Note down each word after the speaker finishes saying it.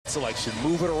Selection,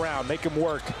 move it around, make him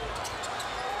work.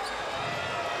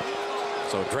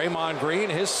 So Draymond Green,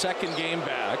 his second game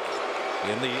back.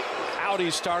 In the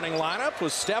Audi starting lineup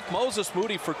was Steph, Moses,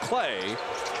 Moody for Clay.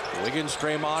 Wiggins,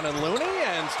 Draymond, and Looney,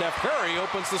 and Steph Curry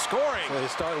opens the scoring. So they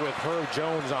started with Herb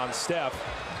Jones on Steph,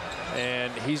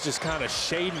 and he's just kind of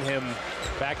shading him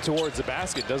back towards the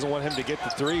basket. Doesn't want him to get the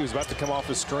three. He was about to come off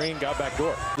the screen, got back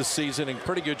door. This season in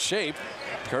pretty good shape.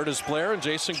 Curtis Blair and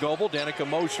Jason Goebel, Danica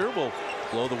Mosher will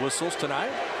blow the whistles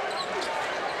tonight.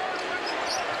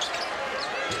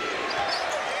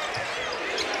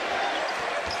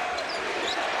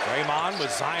 Draymond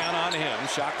with Zion on him.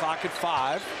 Shot clock at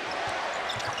 5.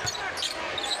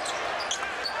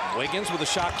 Wiggins with a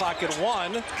shot clock at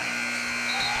 1. And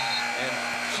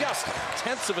just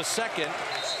tenths of a second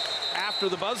after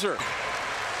the buzzer.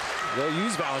 They'll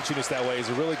use Valanciunas that way. He's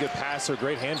a really good passer,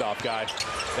 great handoff guy.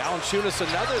 Valanciunas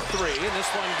another 3, and this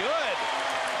one good.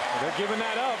 They're giving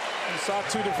that up. You saw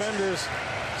 2 defenders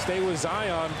stay with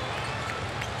Zion.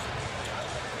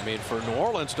 I mean, for New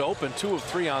Orleans to open 2 of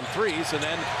 3 on 3s, and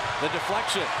then the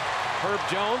deflection. Herb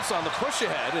Jones on the push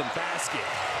ahead, and basket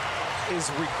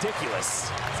is ridiculous.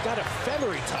 He's got a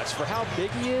feathery touch for how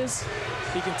big he is.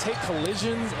 He can take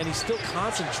collisions, and he still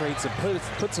concentrates and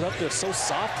puts it up there so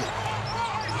softly.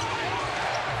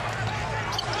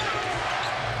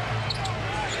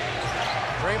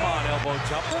 Draymond elbow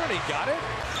jumper, and he got it.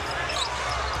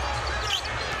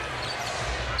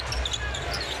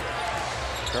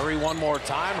 Curry one more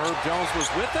time. Herb Jones was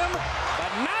with him,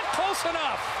 but not close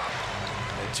enough.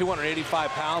 At 285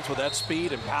 pounds with that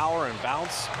speed and power and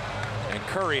bounce. And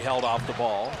Curry held off the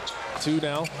ball. 2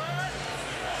 now.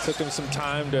 Took him some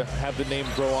time to have the name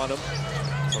grow on him.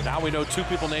 So now we know 2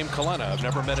 people named Kalena. I've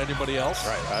never met anybody else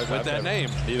with that name.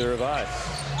 Neither have I.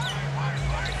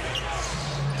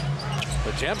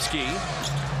 Podziemski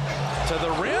to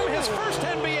the rim, his first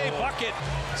NBA bucket.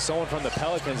 Someone from the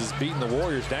Pelicans is beating the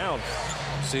Warriors down.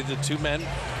 See the 2 men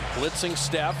blitzing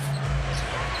Steph.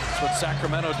 That's what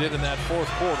Sacramento did in that 4th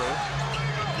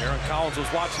quarter. Aaron Collins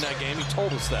was watching that game. He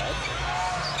told us that.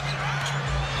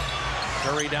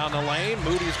 Curry down the lane.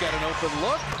 Moody's got an open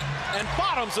look and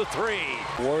bottoms a 3.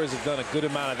 Warriors have done a good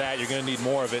amount of that. You're going to need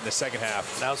more of it in the second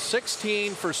half. Now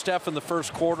 16 for Steph in the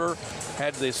 1st quarter.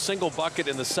 Had the single bucket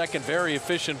in the second. Very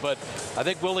efficient, but I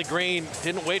think Willie Green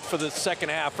didn't wait for the second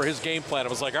half for his game plan. It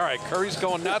was like, all right, Curry's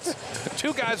going nuts.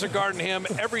 2 guys are guarding him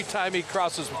every time he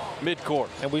crosses midcourt.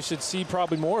 And we should see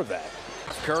probably more of that.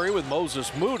 Curry with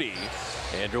Moses, Moody,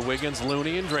 Andrew Wiggins,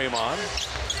 Looney, and Draymond.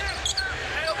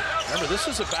 Remember, this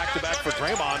is a back-to-back for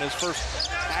Draymond, his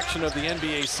first action of the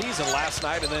NBA season last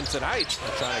night and then tonight.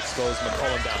 Trying to expose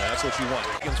McCollum down there. That's what you want.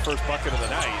 Wiggins' first bucket of the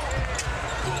night.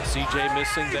 CJ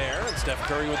missing there, and Steph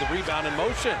Curry with the rebound in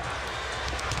motion.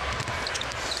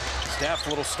 Steph,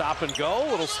 little stop and go,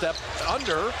 little step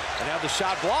under, and have the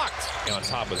shot blocked. On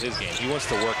top of his game, he wants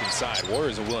to work inside.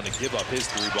 Warriors are willing to give up his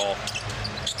 3 ball.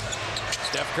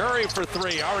 Steph Curry for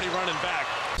 3, already running back.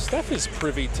 Steph is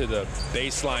privy to the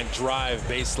baseline drive,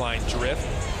 baseline drift.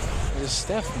 There's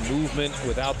Steph movement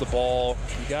without the ball.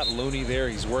 You got Looney there.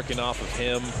 He's working off of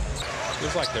him.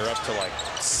 Feels like they're up to like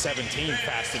 17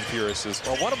 Fast and Furiouses.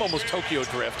 Well, one of them was Tokyo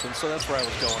Drift, and so that's where I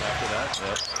was going after that.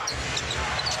 Yep.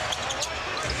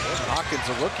 Hawkins,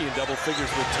 a rookie in double figures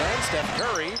with 10. Steph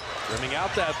Curry rimming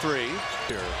out that 3.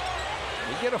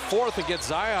 We get a 4th and get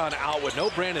Zion out with no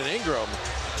Brandon Ingram.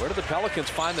 Where do the Pelicans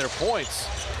find their points?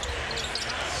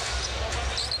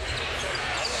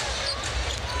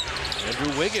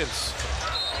 Andrew Wiggins.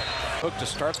 Hook to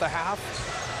start the half.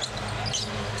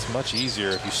 It's much easier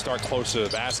if you start close to the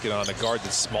basket on a guard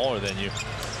that's smaller than you.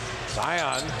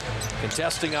 Zion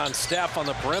contesting on Steph on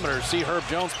the perimeter. See Herb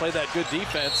Jones play that good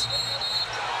defense.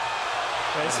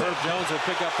 Herb Jones will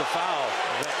pick up the foul.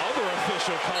 The other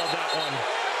official called that one.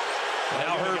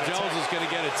 Now Herb Jones is going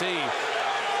to get a tee.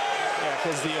 Yeah,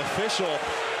 because the official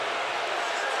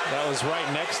that was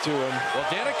right next to him. Well,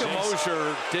 Danica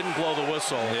Mosher didn't blow the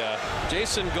whistle. Yeah.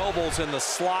 Jason Goebel's in the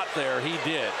slot there. He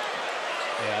did.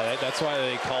 Yeah, that's why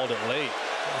they called it late.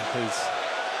 Because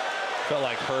it felt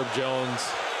like Herb Jones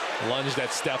lunged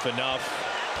at Steph enough.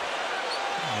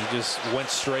 He just went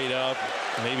straight up.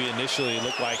 Maybe initially it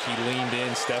looked like he leaned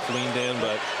in, Steph leaned in,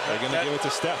 but they're going to give it to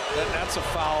Steph. That's a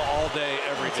foul all day,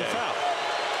 every day. It's a foul.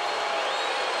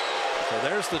 So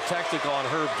there's the technical on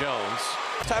Herb Jones.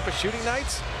 This type of shooting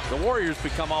nights, the Warriors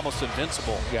become almost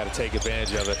invincible. You got to take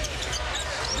advantage of it.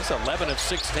 He's 11 of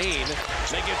 16,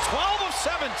 make it 12 of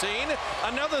 17,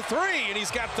 another 3, and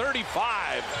he's got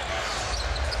 35.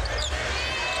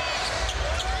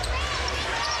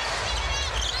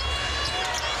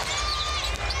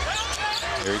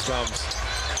 Here he comes.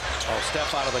 Oh,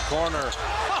 Steph out of the corner.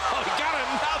 Oh, he got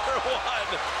another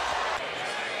one.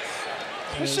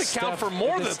 This should count for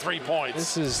more than 3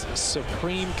 points. This is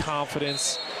supreme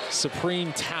confidence,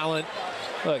 supreme talent.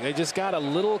 Look, they just got a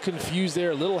little confused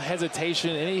there, a little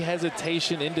hesitation. Any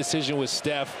hesitation, indecision with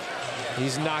Steph,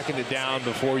 he's knocking it down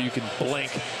before you can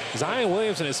blink. Zion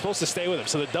Williamson is supposed to stay with him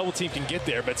so the double team can get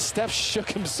there, but Steph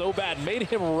shook him so bad, made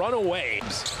him run away.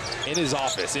 In his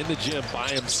office, in the gym, by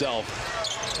himself.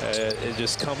 It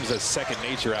just comes as second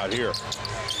nature out here.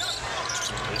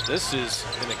 This is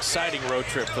an exciting road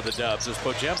trip for the Dubs as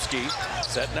Podziemski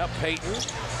setting up Payton.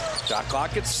 Shot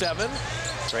clock at 7.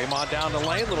 Draymond down the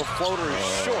lane, little floater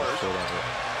is short.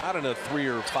 Not in a 3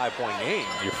 or 5 point game.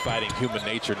 You're fighting human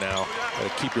nature now. Gotta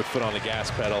keep your foot on the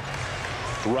gas pedal.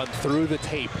 Run through the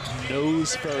tape,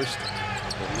 nose first.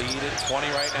 The lead at 20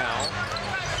 right now.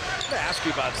 I'm gonna ask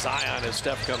you about Zion as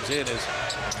Steph comes in.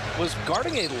 Was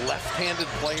guarding a left-handed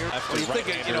player? What do you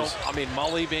think? You know, I mean,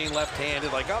 Mully being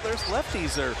left-handed, like, oh, there's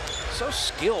lefties. They're so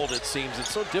skilled, it seems.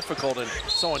 It's so difficult and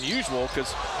so unusual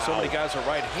because so many guys are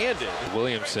right-handed.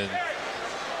 Williamson,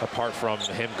 apart from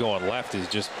him going left, is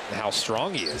just how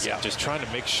strong he is. Yeah. Just trying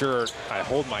to make sure I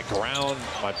hold my ground,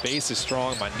 my base is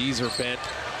strong, my knees are bent.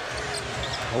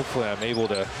 Hopefully I'm able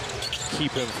to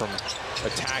keep him from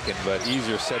attacking, but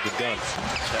easier said than done.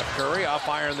 Steph Curry off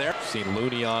iron there. Seen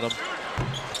Looney on him.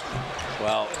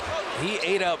 Well, he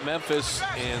ate up Memphis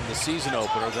in the season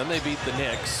opener. Then they beat the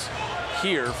Knicks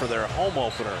here for their home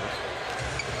opener.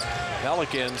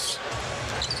 Pelicans